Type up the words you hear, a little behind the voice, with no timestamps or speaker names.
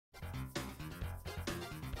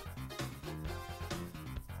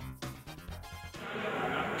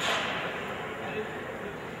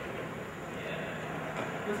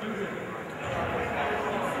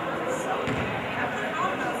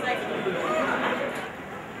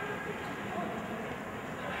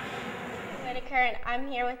Whitaker, and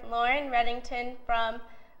I'm here with Lauren Redington from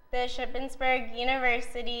the Shippensburg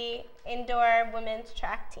University Indoor Women's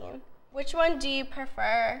Track Team. Which one do you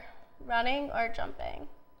prefer, running or jumping?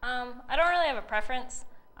 I don't really have a preference.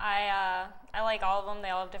 I like all of them. They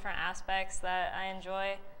all have different aspects that I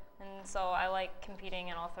enjoy, and so I like competing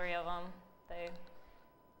in all three of them. I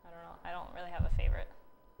don't know, I don't really have a favorite.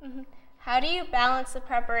 Mm-hmm. How do you balance the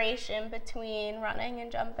preparation between running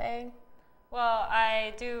and jumping? Well,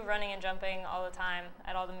 I do running and jumping all the time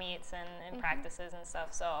at all the meets and practices and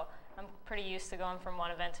stuff, so I'm pretty used to going from one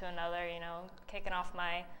event to another, you know, kicking off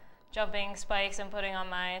my jumping spikes and putting on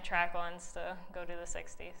my track ones to go do the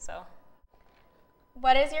 60. So,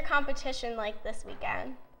 what is your competition like this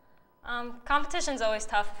weekend? Competition's always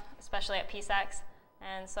tough, especially at PSACs,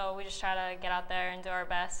 and so we just try to get out there and do our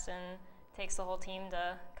best, and it takes the whole team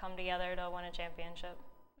to come together to win a championship.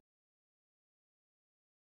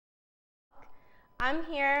 I'm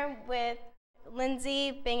here with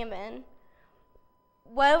Lindsay Bingaman.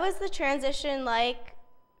 What was the transition like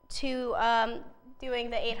to doing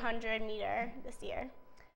the 800 meter this year?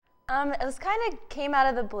 It was kind of came out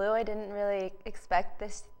of the blue. I didn't really expect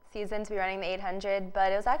this season to be running the 800,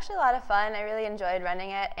 but it was actually a lot of fun. I really enjoyed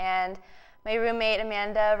running it, and my roommate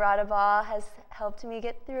Amanda Raudabaugh has helped me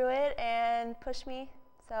get through it and pushed me,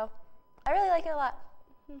 so I really like it a lot.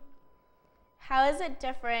 How is it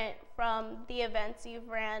different from the events you've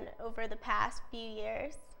ran over the past few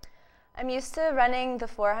years? I'm used to running the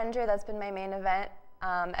 400. That's been my main event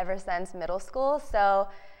ever since middle school. So,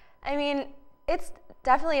 I mean, it's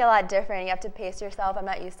definitely a lot different. You have to pace yourself. I'm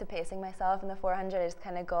not used to pacing myself in the 400. I just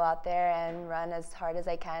kind of go out there and run as hard as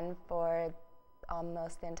I can for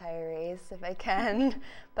almost the entire race if I can.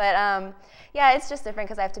 But yeah, it's just different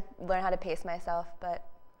because I have to learn how to pace myself, but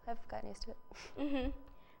I've gotten used to it. Mm-hmm.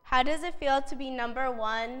 How does it feel to be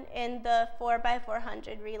 #1 in the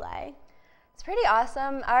 4x400 relay? It's pretty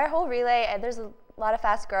awesome. Our whole relay, there's a lot of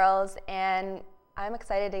fast girls, and I'm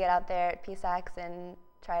excited to get out there at PSACs and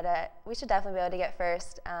we should definitely be able to get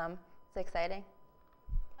first. It's exciting.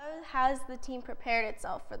 How has the team prepared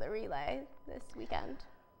itself for the relay this weekend?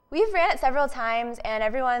 We've ran it several times, and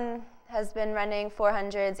everyone has been running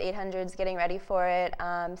 400s, 800s, getting ready for it,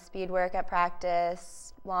 speed work at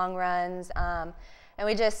practice, long runs, and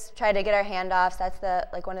we just try to get our handoffs. That's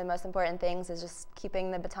one of the most important things, is just keeping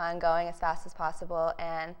the baton going as fast as possible,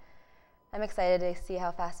 and I'm excited to see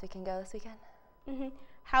how fast we can go this weekend. Mm-hmm.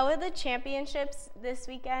 How would the championships this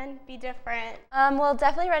weekend be different? Well,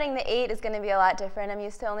 definitely running the 8 is going to be a lot different. I'm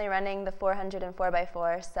used to only running the 400 and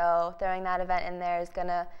 4x4, so throwing that event in there is going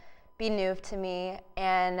to be new to me.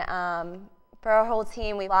 And for our whole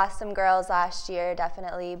team, we lost some girls last year,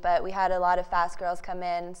 definitely, but we had a lot of fast girls come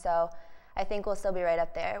in, so I think we'll still be right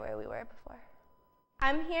up there where we were before.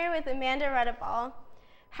 I'm here with Amanda Raudabaugh.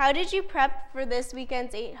 How did you prep for this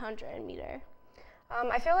weekend's 800 meter?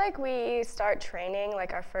 I feel like we start training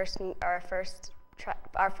like our first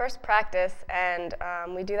practice, and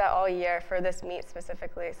we do that all year for this meet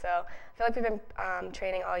specifically. So I feel like we've been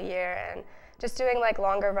training all year and just doing like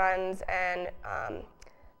longer runs and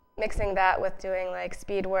mixing that with doing like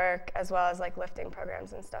speed work as well as like lifting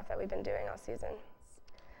programs and stuff that we've been doing all season.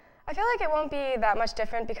 I feel like it won't be that much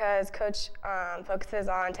different because Coach focuses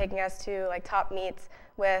on taking us to like top meets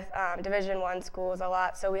with Division I schools a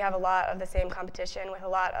lot, so we have a lot of the same competition with a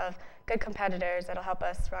lot of good competitors that'll help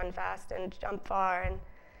us run fast and jump far and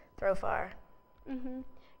throw far. Mm-hmm.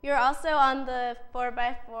 You're also on the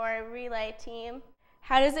 4x4 relay team.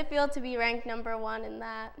 How does it feel to be ranked #1 in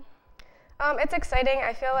that? It's exciting.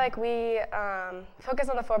 I feel like we focus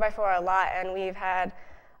on the 4x4 a lot, and we've had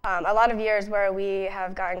a lot of years where we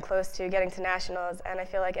have gotten close to getting to nationals, and I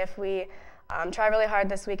feel like if we try really hard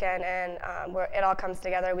this weekend and it all comes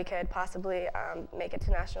together, we could possibly make it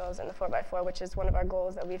to nationals in the 4x4, which is one of our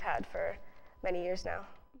goals that we've had for many years now.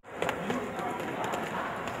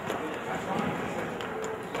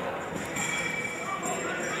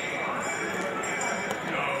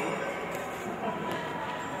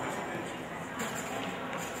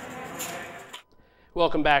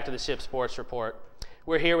 Welcome back to the Ship Sports Report.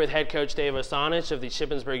 We're here with head coach Dave Osanitsch of the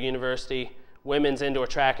Shippensburg University women's indoor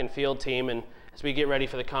track and field team, and as we get ready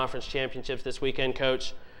for the conference championships this weekend,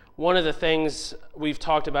 Coach, one of the things we've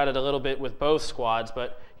talked about it a little bit with both squads,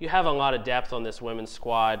 but you have a lot of depth on this women's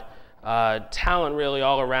squad. Talent really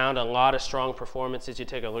all around, a lot of strong performances. You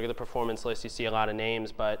take a look at the performance list, you see a lot of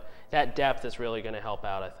names, but that depth is really going to help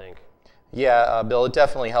out, I think. Yeah, Bill, it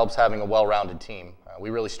definitely helps having a well-rounded team. We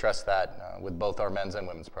really stress that with both our men's and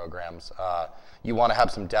women's programs. You want to have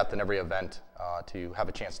some depth in every event to have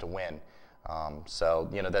a chance to win. So,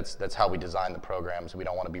 you know, that's how we design the programs. We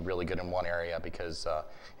don't want to be really good in one area because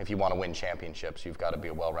if you want to win championships, you've got to be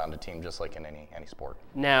a well-rounded team just like in any sport.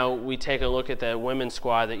 Now, we take a look at the women's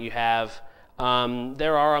squad that you have.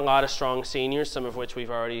 There are a lot of strong seniors, some of which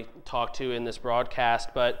we've already talked to in this broadcast,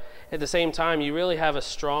 but at the same time, you really have a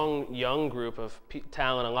strong young group of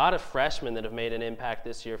talent, a lot of freshmen that have made an impact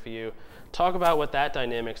this year for you. Talk about what that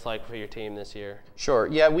dynamic's like for your team this year. Sure.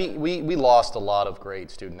 Yeah, we lost a lot of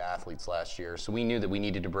great student athletes last year, so we knew that we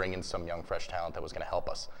needed to bring in some young, fresh talent that was going to help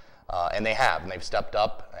us. And they have, and they've stepped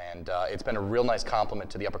up, and it's been a real nice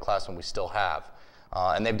compliment to the upperclassmen we still have.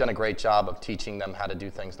 And they've done a great job of teaching them how to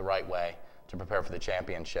do things the right way to prepare for the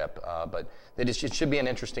championship. But it should be an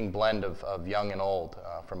interesting blend of young and old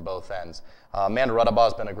from both ends. Raudabaugh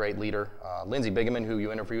has been a great leader. Lindsay, Bingaman, who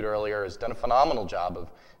you interviewed earlier, has done a phenomenal job of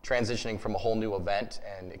transitioning from a whole new event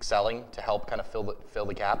and excelling to help kind of fill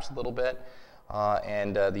the gaps a little bit.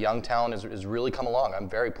 And the young talent has really come along. I'm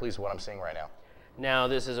very pleased with what I'm seeing right now. Now,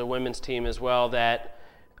 this is a women's team as well that,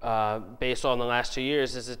 based on the last 2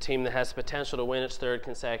 years, is a team that has the potential to win its third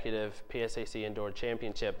consecutive PSAC Indoor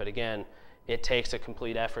Championship. But again, it takes a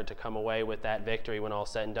complete effort to come away with that victory when all's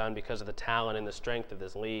said and done because of the talent and the strength of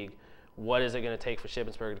this league. What is it going to take for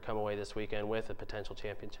Shippensburg to come away this weekend with a potential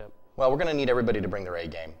championship? Well, we're going to need everybody to bring their A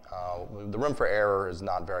game. The room for error is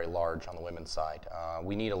not very large on the women's side.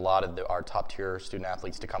 We need a lot of our top-tier student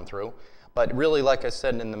athletes to come through. But really, like I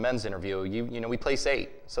said in the men's interview, you know, we place 8.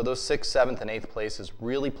 So those 6th, 7th, and 8th places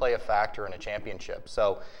really play a factor in a championship.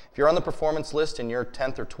 So if you're on the performance list and you're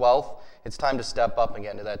 10th or 12th, it's time to step up and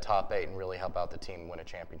get into that top 8 and really help out the team win a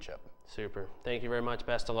championship. Super. Thank you very much.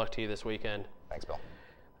 Best of luck to you this weekend. Thanks, Bill.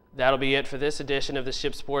 That'll be it for this edition of the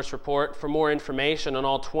Ship Sports Report. For more information on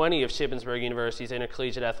all 20 of Shippensburg University's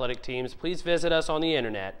intercollegiate athletic teams, please visit us on the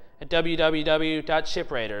internet at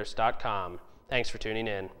www.shipraiders.com. Thanks for tuning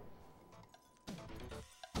in.